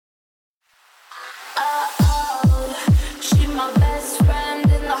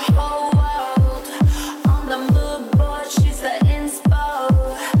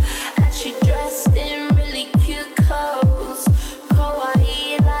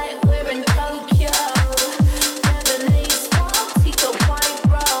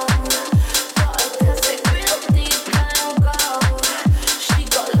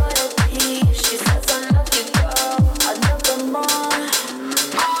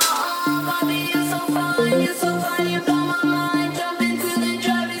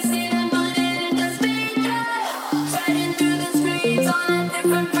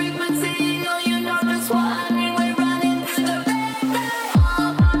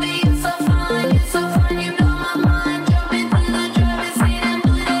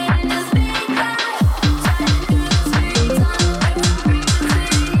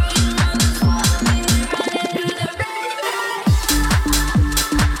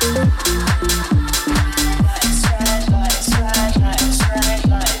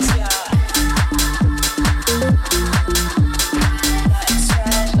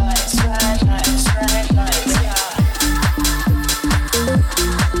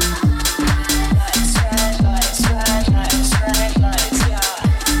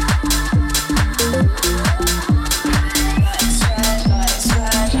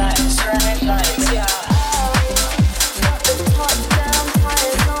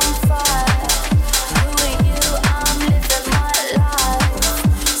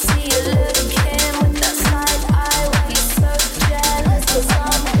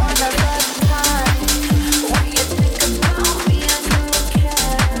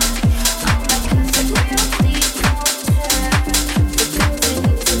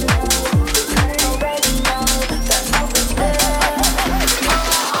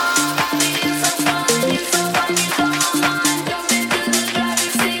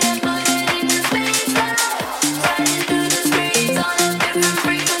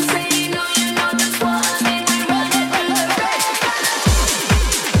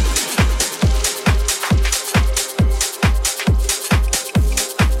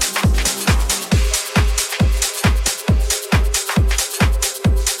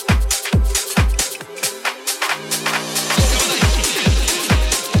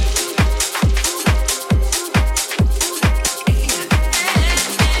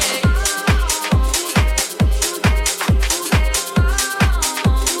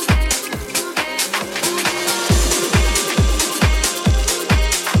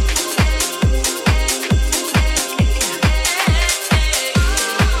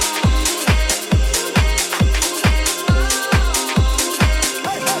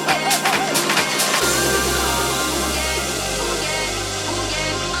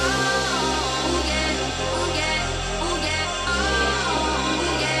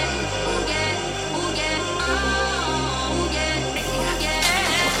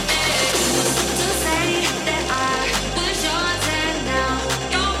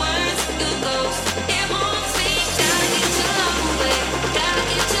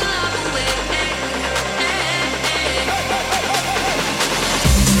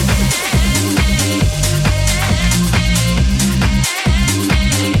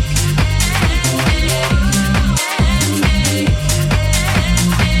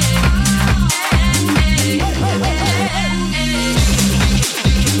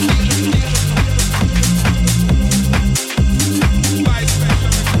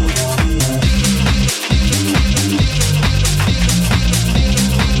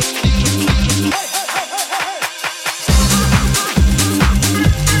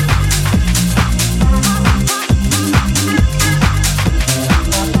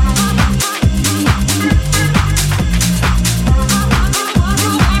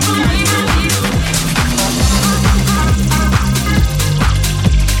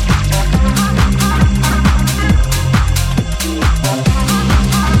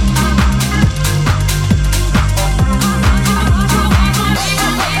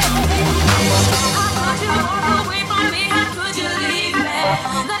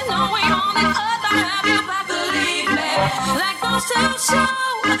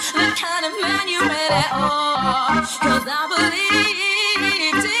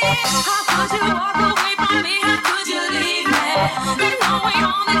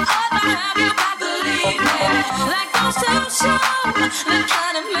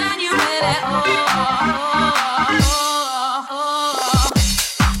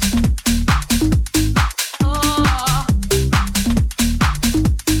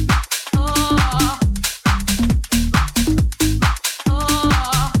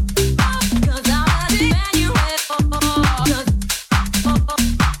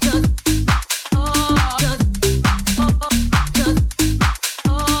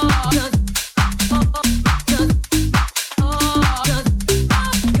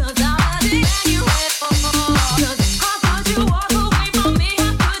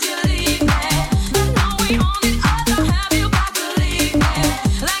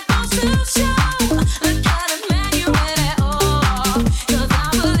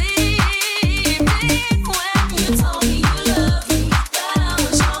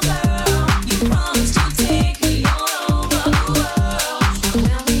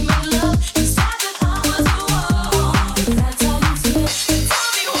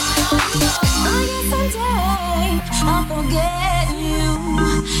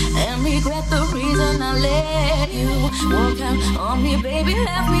I let you walk out on me, baby,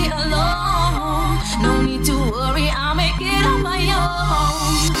 left me alone. No need to worry, I'll make it on my own.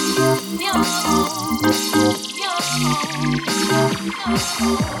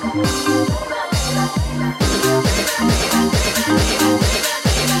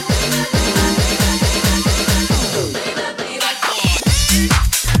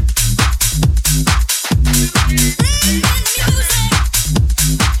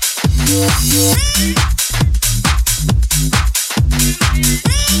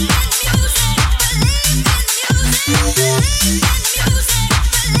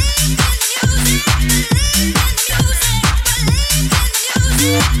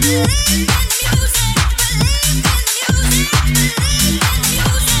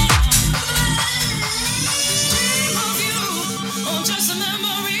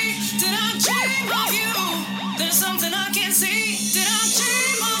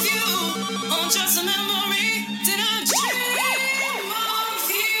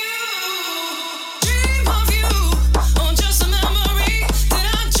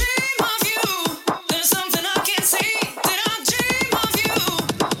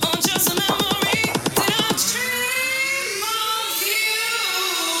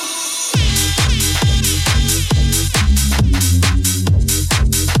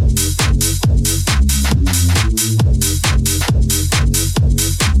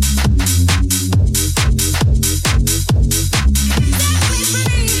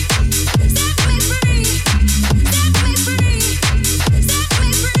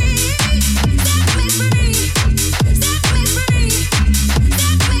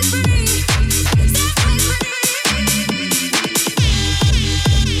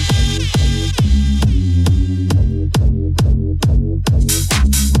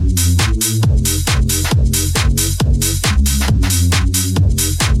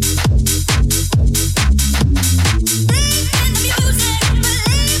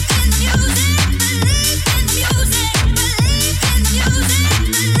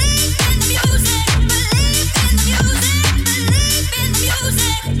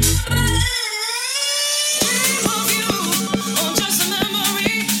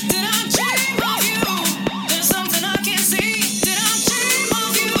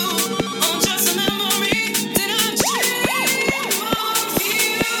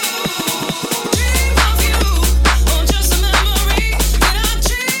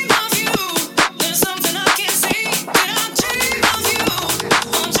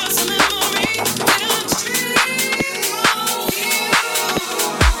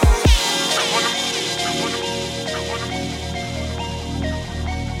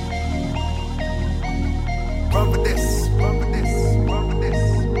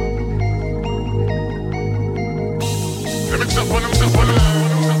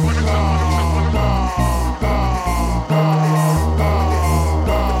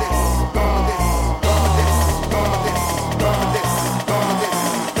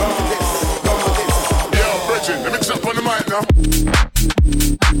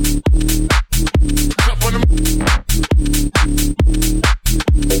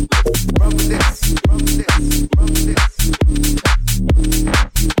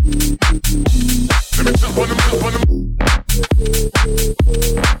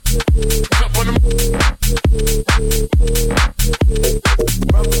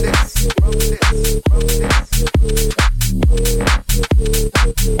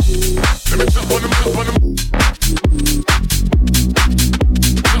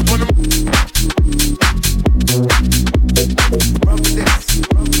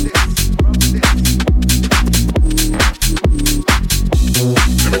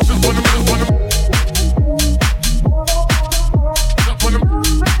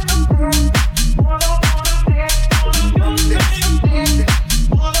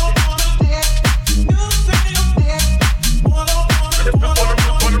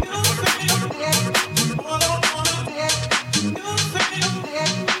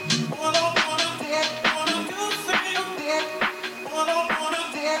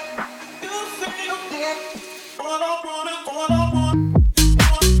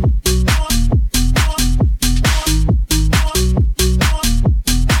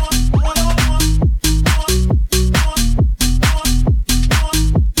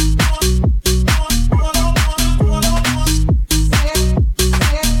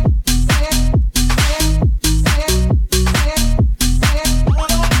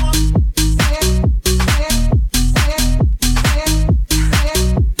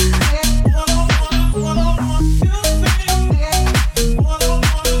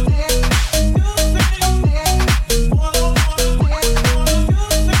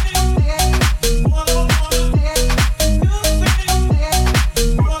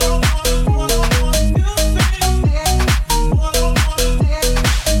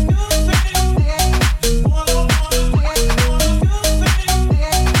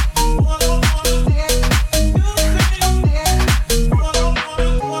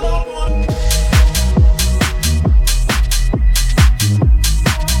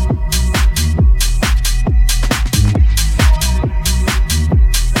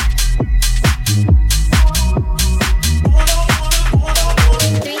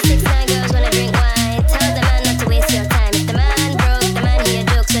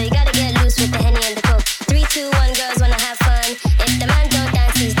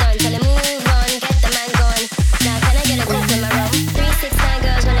 he's done. Tell him move on, get the man gone. Now can I get a cup in my rum? 369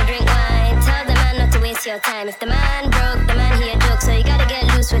 girls wanna drink wine. Tell the man not to waste your time. If the man broke, the man he a joke. So you gotta get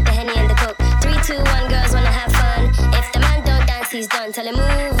loose with the Henny and the Coke. 3, 2, 1, girls wanna have fun. If the man don't dance, he's done. Tell him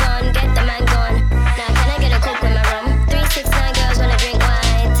move on, get the man gone. Now can I get a Coke with my rum? 369 girls wanna drink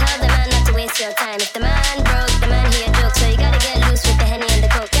wine. Tell the man not to waste your time. If the man broke, the man he a joke. So you gotta get loose with the Henny and the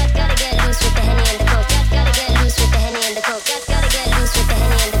Coke. Gotta get loose with the Henny and the Coke. Gotta get loose with the Henny and the Coke. Gotta get loose with the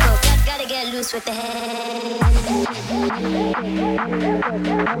Henny and the Coke. Gotta get loose with the Henny.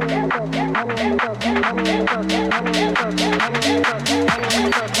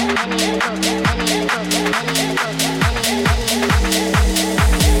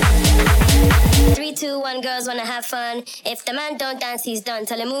 3, 2, 1, girls wanna have fun. If the man don't dance, he's done.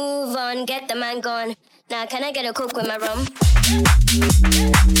 Tell him move on, get the man gone. Now can I get a Coke with my rum? 3,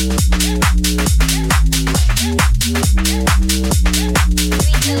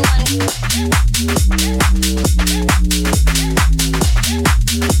 2, 1.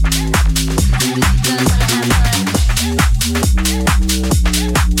 Girls wanna have fun.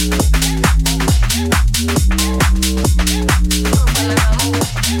 Coke with my rum.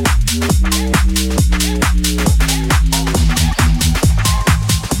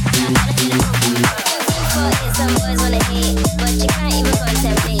 Some boys wanna hate, but you can't even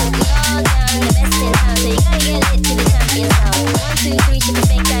contemplate. We all down, the best in town, so you gotta get lit to the champion sound. 1, 2, 3, check a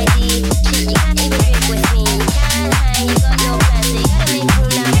fake ID. Shit, you can't even drink with me. You can't hang, you got no plan, so you gotta make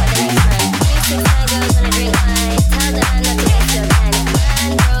room now for the next man. 369 girls wanna drink wine. Tell the man not to waste your time. If the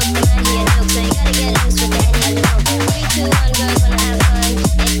man broke, the man he a joke, so you gotta get loose with the Henny and the Coke. 3, 2, 1, girls wanna have fun.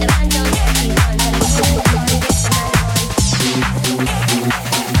 If the man don't dance, he's done. Tell him move on, get the man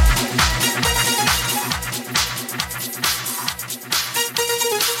gone.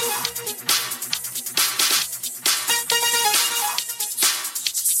 3,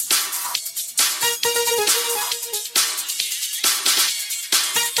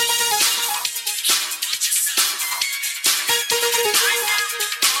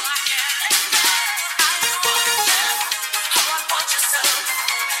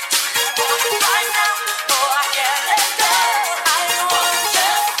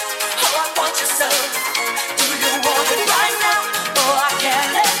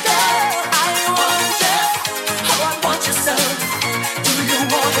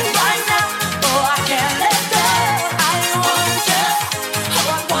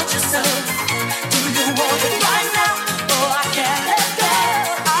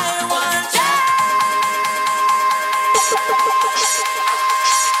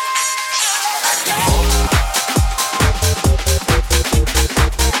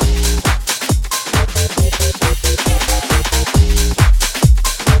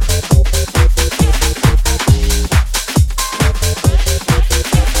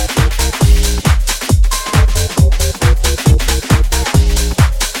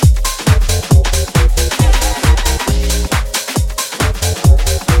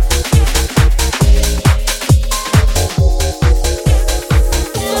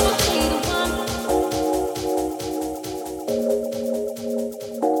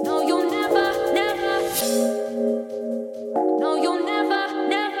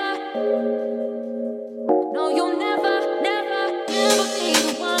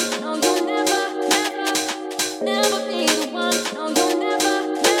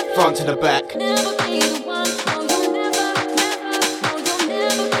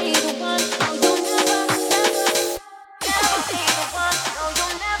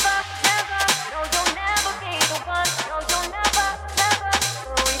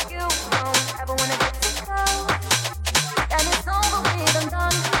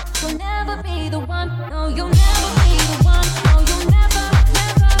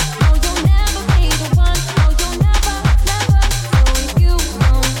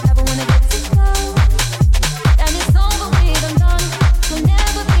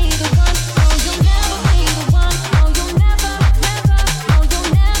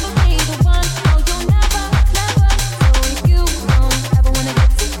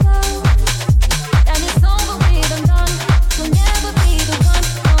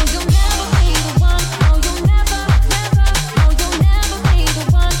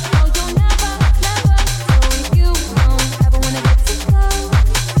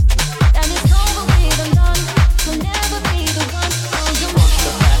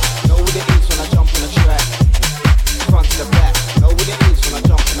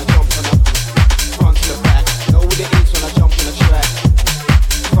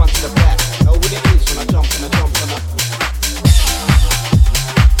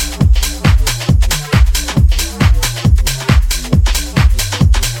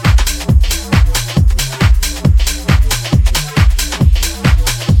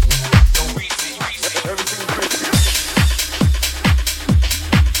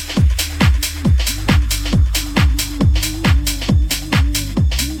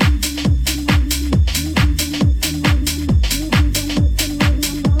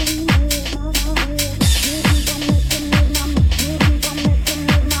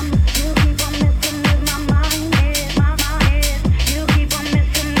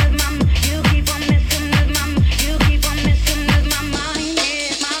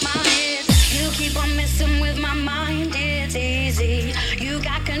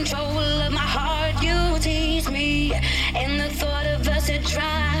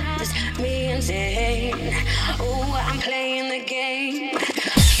 insane. Oh, I'm playing the game.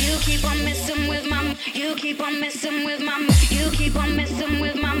 You keep on messing with my, you keep on messing with my, you keep on messing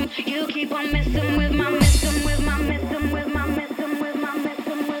with my, you keep on messing with my, messing with my, messing with my, messing with my,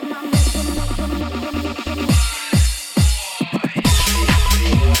 messing with my, messing with my.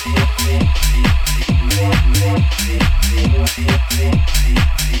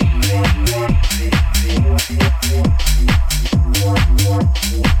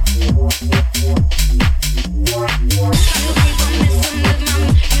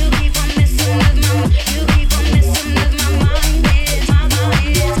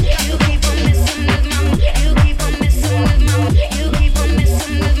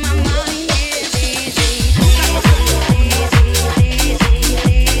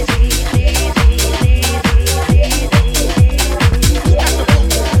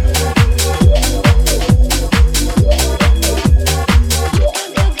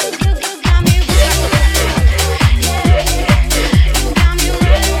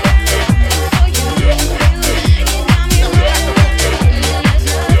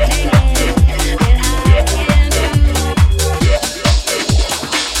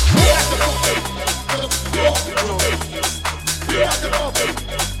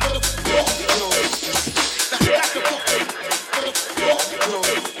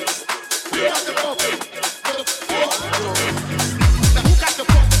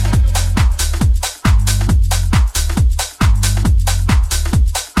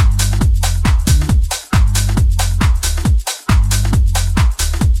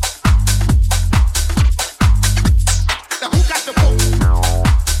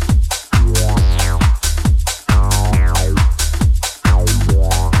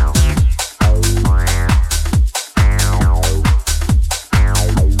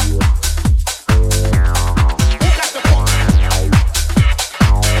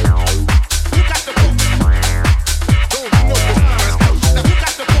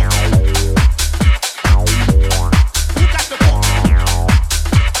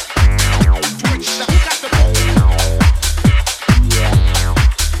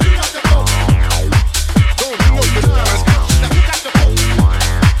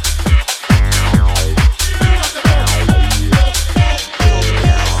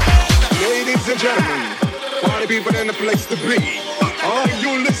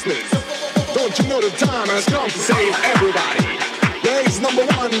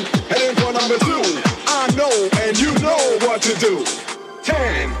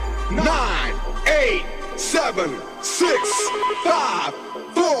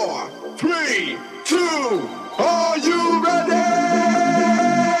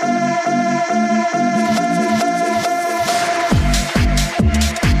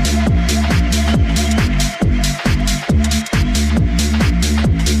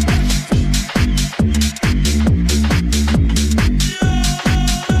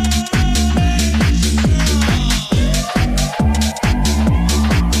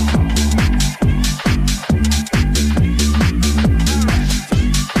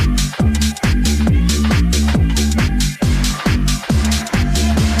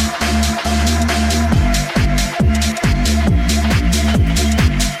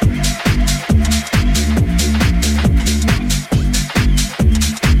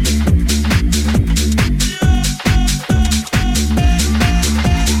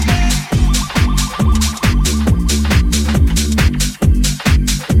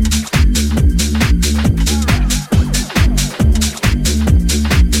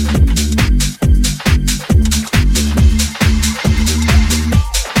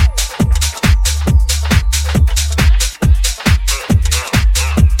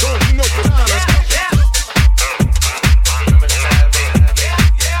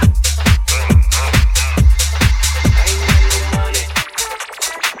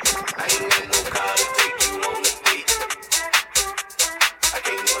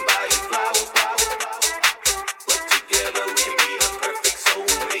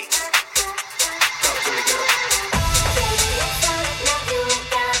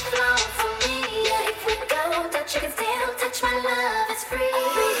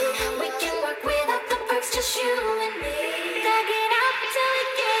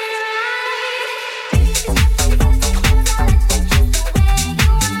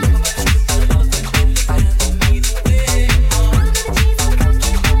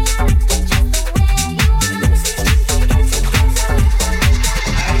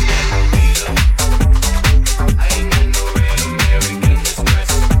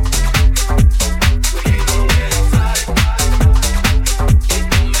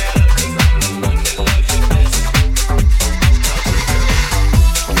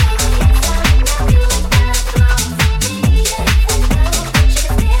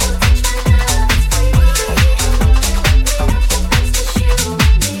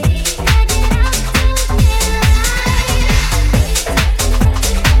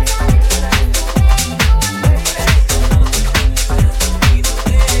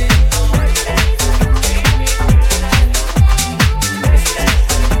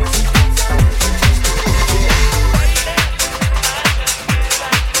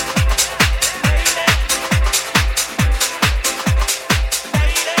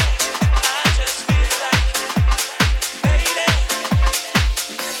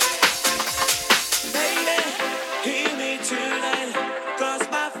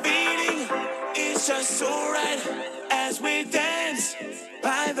 so right as we dance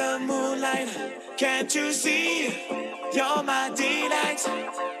by the moonlight. Can't you see? You're my delight.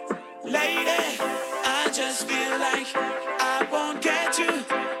 Lady, I just feel like I won't get you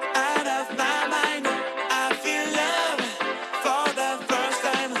out of my mind. I feel love for the first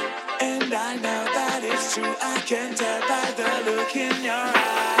time, and I know that it's true. I can tell by the look in your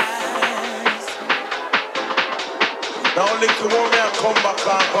eyes. Now little woman I come back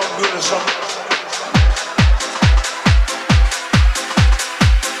and come do the song.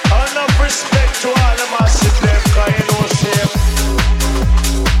 Enough respect to all the massive them, cause you know say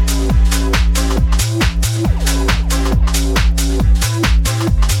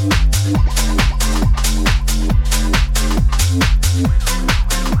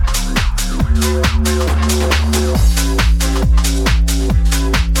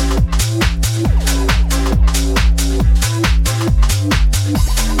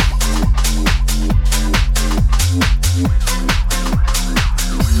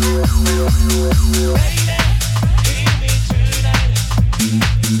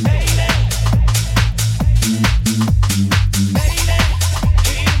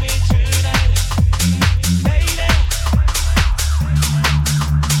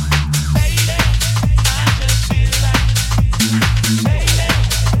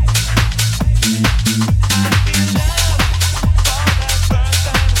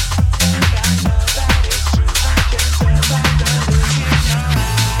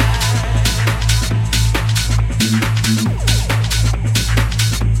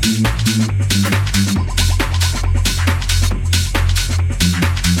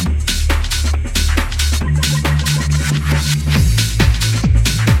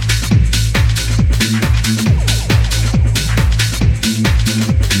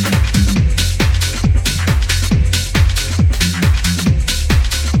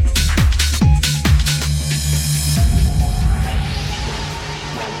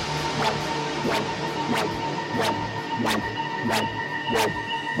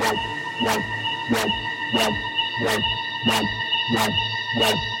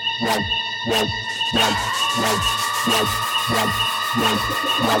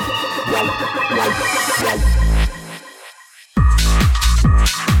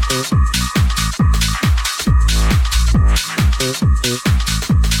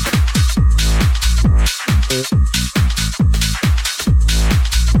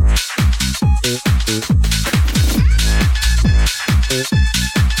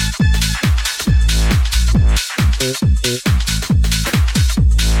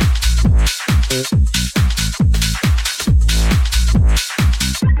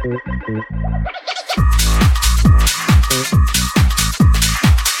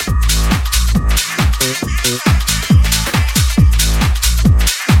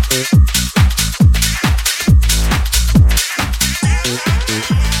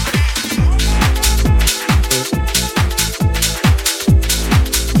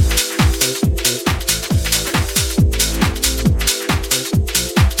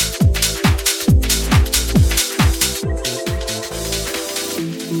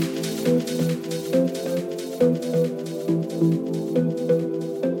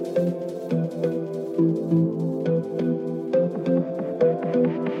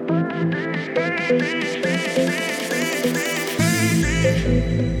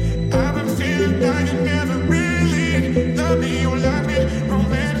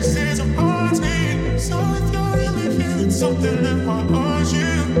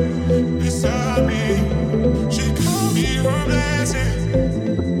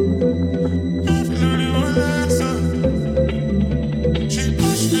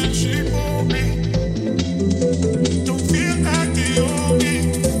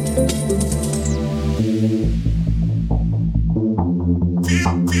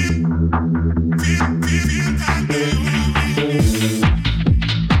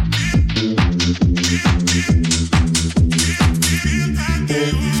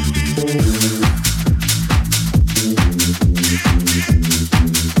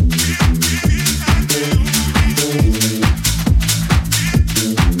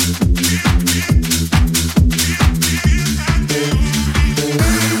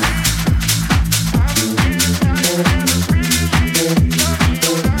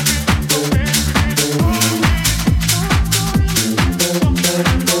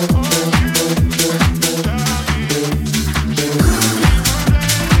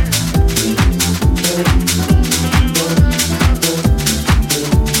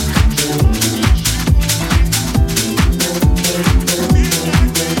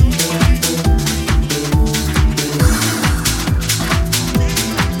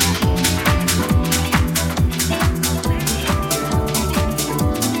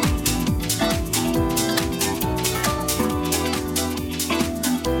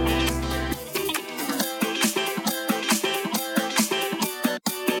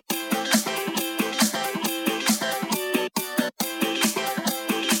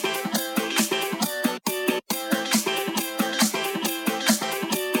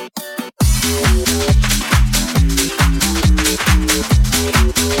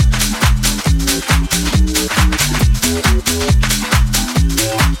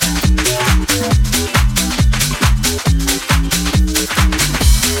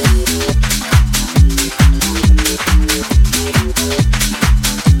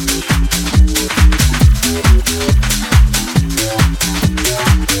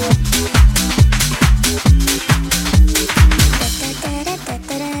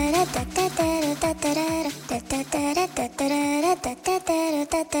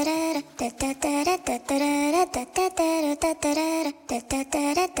Da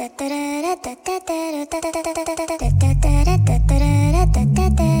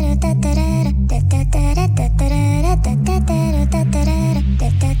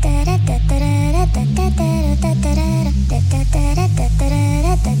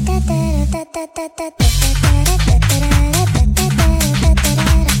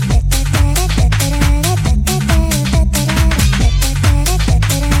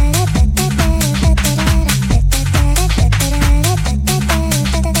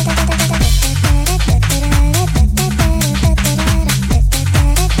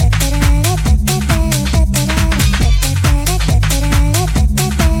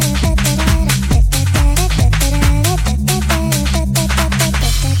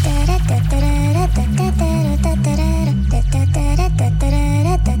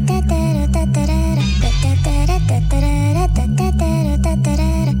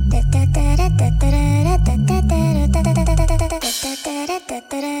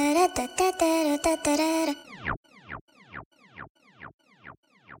da da